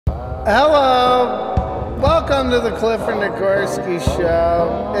Hello! Welcome to the Clifford Nikorsky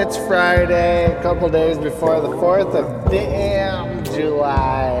Show. It's Friday, a couple days before the 4th of damn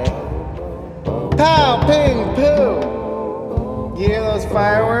July. Pow, ping, poo! You hear those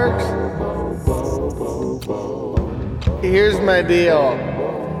fireworks? Here's my deal.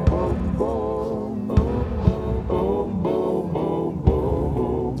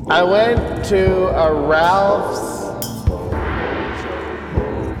 I went to a Ralph's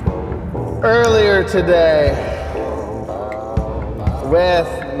earlier today with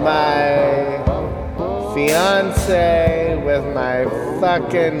my fiance, with my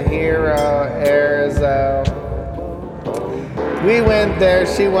fucking hero, Arizo. We went there,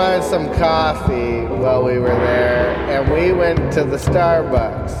 she wanted some coffee while we were there, and we went to the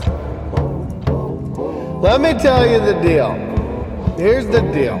Starbucks. Let me tell you the deal. Here's the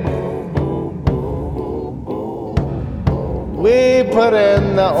deal. We put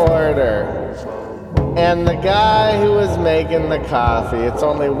in the order, and the guy who was making the coffee, it's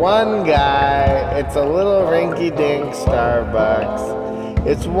only one guy, it's a little rinky-dink Starbucks,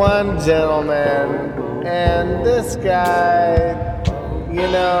 it's one gentleman, and this guy, you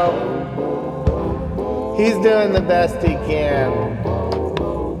know, he's doing the best he can.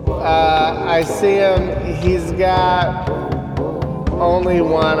 I see him, he's got only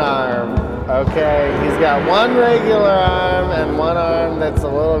one arm. Okay, he's got one regular arm and one arm that's a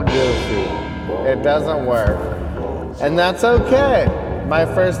little goofy. It doesn't work. And that's okay. My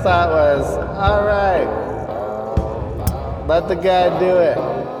first thought was, all right, let the guy do it.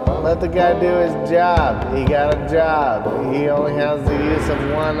 Let the guy do his job. He got a job. He only has the use of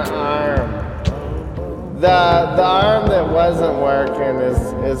one arm. The arm that wasn't working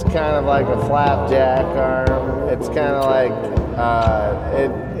is kind of like a flapjack arm. It's kind of like,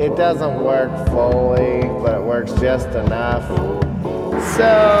 it doesn't work fully, but it works just enough.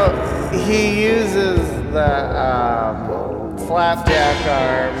 So he uses the flapjack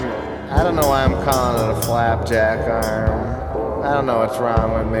arm. I don't know why I'm calling it a flapjack arm. I don't know what's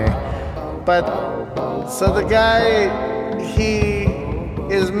wrong with me. But, so the guy, he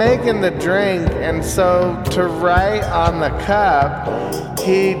is making the drink, and so to write on the cup,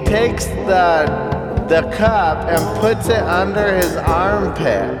 he takes the cup and puts it under his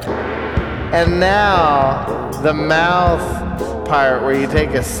armpit. And now the mouth part where you take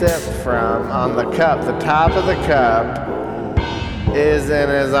a sip from on the cup, the top of the cup is in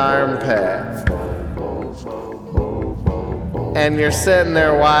his armpit. And you're sitting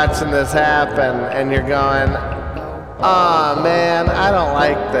there watching this happen, and you're going, "Aw, man, I don't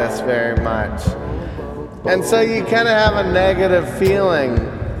like this very much." And so you kind of have a negative feeling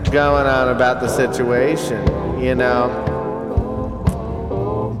going on about the situation, you know?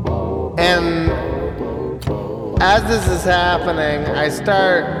 And as this is happening, I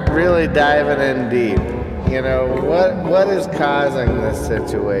start really diving in deep. You know, what is causing this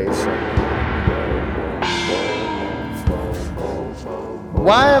situation?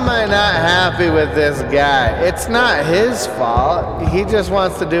 Why am I not happy with this guy? It's not his fault. He just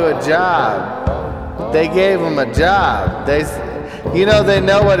wants to do a job. They gave him a job. They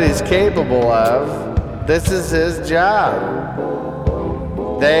know what he's capable of. This is his job.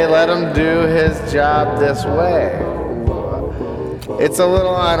 They let him do his job this way. It's a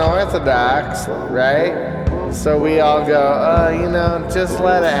little unorthodox, right? So we all go, just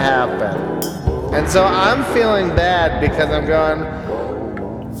let it happen. And so I'm feeling bad because I'm going,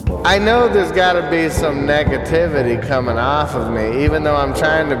 I know there's got to be some negativity coming off of me, even though I'm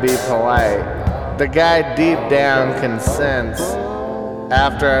trying to be polite. The guy deep down can sense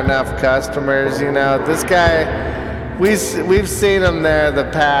after enough customers, this guy, we've seen him there the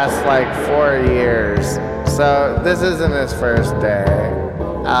past like 4 years. So this isn't his first day.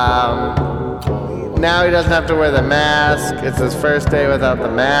 Now he doesn't have to wear the mask. It's his first day without the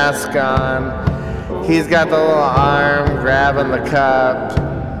mask on. He's got the little arm grabbing the cup.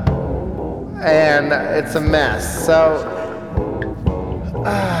 And it's a mess. So,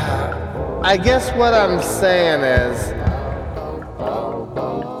 I guess what I'm saying is,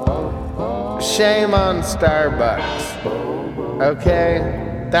 shame on Starbucks. Okay?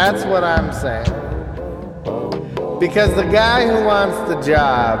 That's what I'm saying. Because the guy who wants the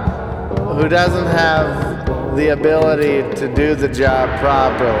job, who doesn't have the ability to do the job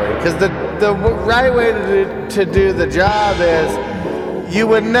properly, because the right way to do the job is, you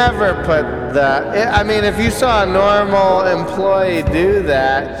would never put if you saw a normal employee do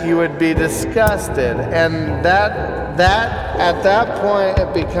that, you would be disgusted. And that at that point,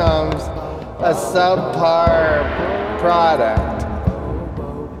 it becomes a subpar product.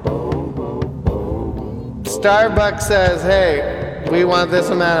 Starbucks says, hey, we want this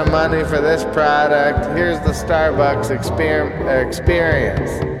amount of money for this product. Here's the Starbucks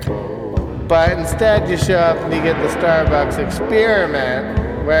experience. But instead you show up and you get the Starbucks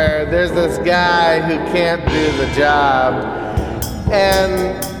experiment, where there's this guy who can't do the job.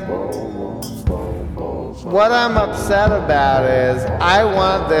 And what I'm upset about is I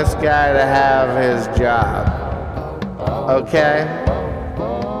want this guy to have his job. Okay?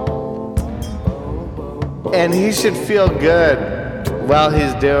 And he should feel good while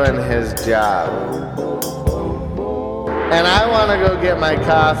he's doing his job. And I want to go get my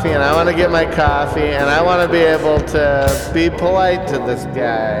coffee, and I want to get my coffee, and I want to be able to be polite to this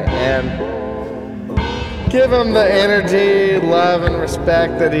guy and give him the energy, love, and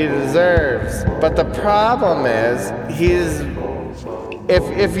respect that he deserves. But the problem is,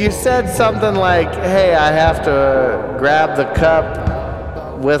 if you said something like, hey, I have to grab the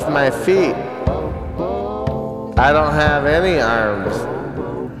cup with my feet, I don't have any arms.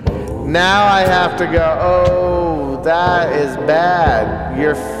 Now I have to go, oh, that is bad.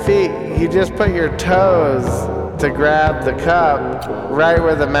 Your feet, you just put your toes to grab the cup right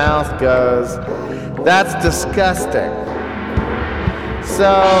where the mouth goes. That's disgusting.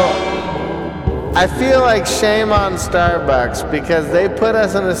 So I feel like shame on Starbucks, because they put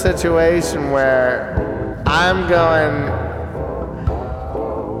us in a situation where I'm going,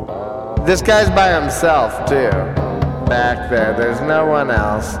 this guy's by himself too, back there. There's no one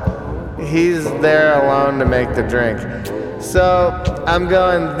else. He's there alone to make the drink. So I'm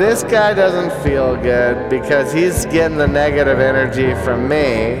going, this guy doesn't feel good because he's getting the negative energy from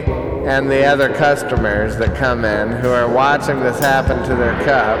me and the other customers that come in who are watching this happen to their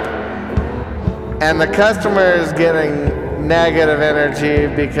cup. And the customer is getting negative energy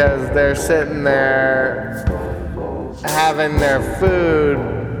because they're sitting there having their food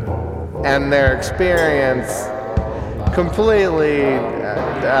and their experience completely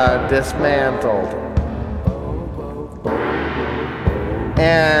dismantled.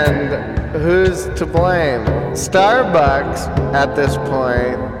 And who's to blame? Starbucks at this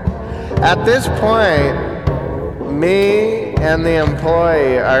point. At this point, me and the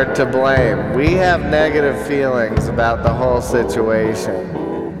employee are to blame. We have negative feelings about the whole situation.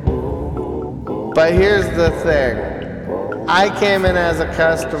 But here's the thing. I came in as a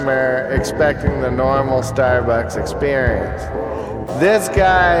customer expecting the normal Starbucks experience. This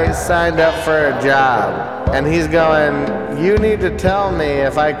guy signed up for a job, and he's going, you need to tell me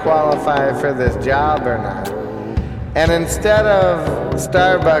if I qualify for this job or not. And instead of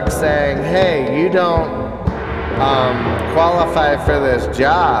Starbucks saying, hey, you don't qualify for this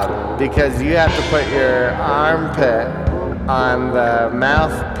job because you have to put your armpit on the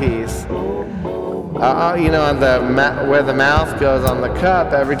mouthpiece, on where the mouth goes on the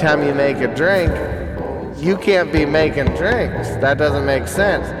cup every time you make a drink, you can't be making drinks. That doesn't make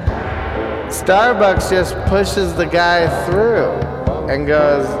sense. Starbucks just pushes the guy through and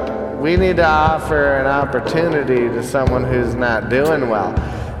goes, we need to offer an opportunity to someone who's not doing well.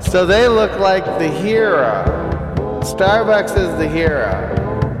 So they look like the hero. Starbucks is the hero.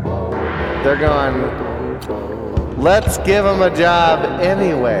 They're going, let's give him a job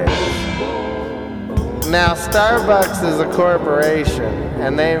anyway. Now, Starbucks is a corporation,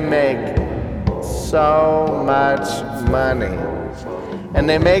 and they make so much money. And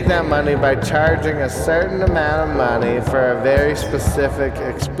they make that money by charging a certain amount of money for a very specific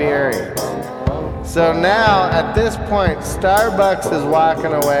experience. So now, at this point, Starbucks is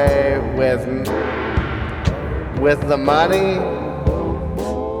walking away with the money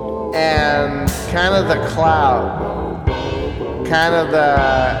and kind of the clout, kind of the,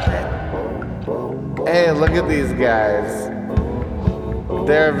 hey, look at these guys.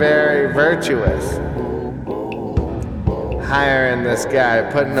 They're very virtuous. Hiring this guy,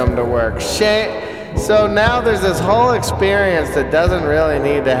 putting him to work. So now there's this whole experience that doesn't really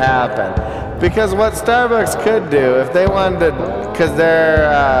need to happen. Because what Starbucks could do, if they wanted to, because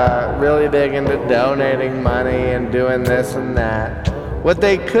they're really big into donating money and doing this and that, what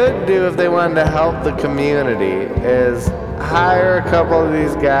they could do if they wanted to help the community is hire a couple of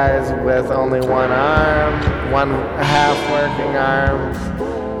these guys with only one arm, one half working arm,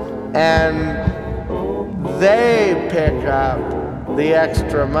 and they pick up the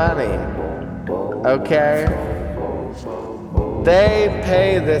extra money, okay? They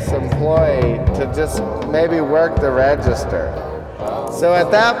pay this employee to just maybe work the register. So at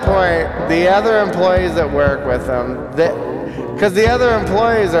that point, the other employees that work with them, because the other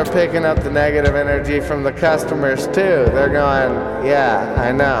employees are picking up the negative energy from the customers too. They're going, yeah,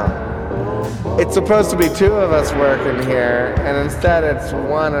 I know. It's supposed to be 2 of us working here, and instead it's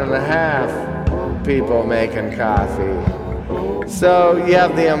 1.5 people making coffee. So you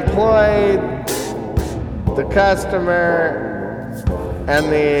have the employee, the customer, and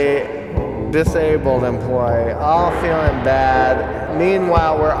the disabled employee all feeling bad.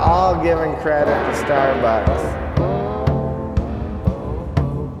 Meanwhile, we're all giving credit to Starbucks.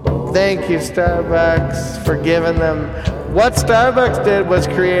 Thank you, Starbucks, for giving them. What Starbucks did was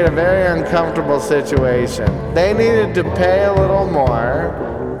create a very uncomfortable situation. They needed to pay a little more.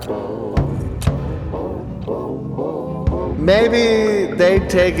 Maybe they'd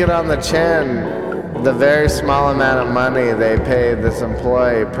take it on the chin, the very small amount of money they paid this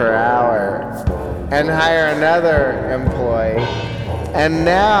employee per hour, and hire another employee. And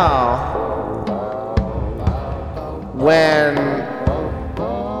now, when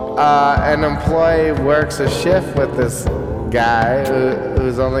an employee works a shift with this guy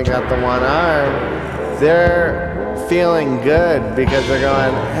who's only got the one arm, they're feeling good because they're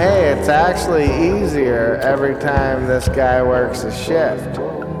going, hey, it's actually easier every time this guy works a shift.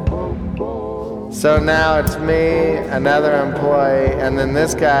 So now it's me, another employee, and then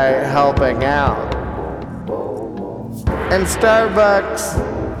this guy helping out. And Starbucks,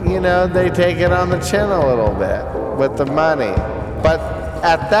 you know, they take it on the chin a little bit with the money. But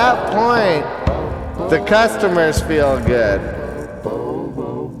at that point, the customers feel good.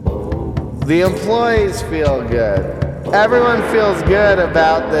 The employees feel good. Everyone feels good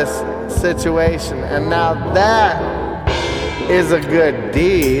about this situation. And now that is a good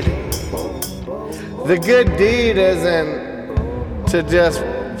deed. The good deed isn't to just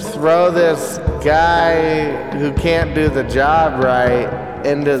throw this guy who can't do the job right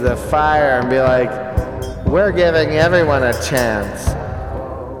into the fire and be like, we're giving everyone a chance.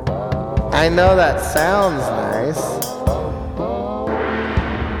 I know that sounds nice,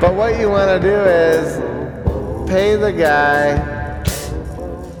 but what you want to do is pay the guy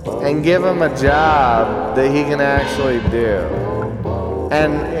and give him a job that he can actually do.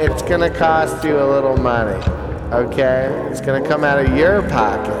 And it's going to cost you a little money, okay? It's going to come out of your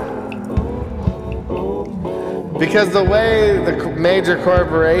pocket. Because the way the major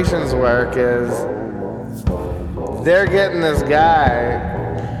corporations work is they're getting this guy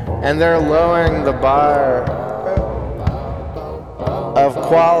and they're lowering the bar of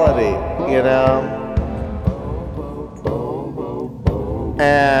quality, you know?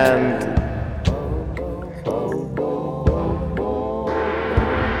 And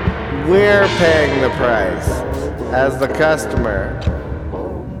we're paying the price as the customer.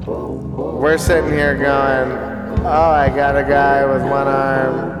 We're sitting here going, oh, I got a guy with one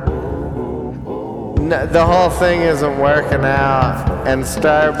arm. No, the whole thing isn't working out. And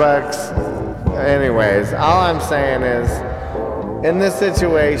Starbucks, anyways, all I'm saying is, in this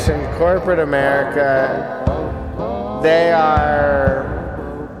situation, corporate America, they're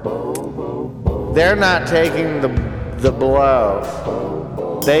not taking the blow.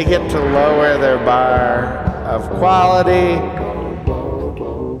 They get to lower their bar of quality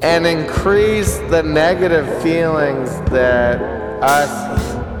and increase the negative feelings that us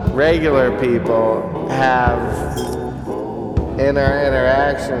regular people have in our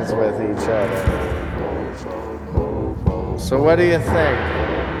interactions with each other. So what do you think?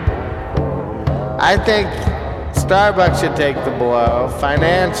 I think Starbucks should take the blow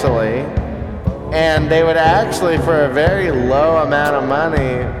financially, and they would actually, for a very low amount of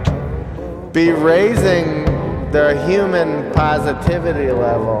money, be raising their human positivity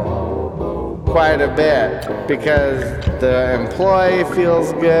level quite a bit, because the employee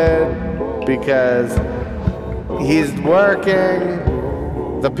feels good, because he's working,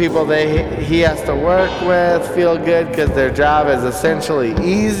 the people he has to work with feel good because their job is essentially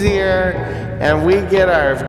easier, and we get our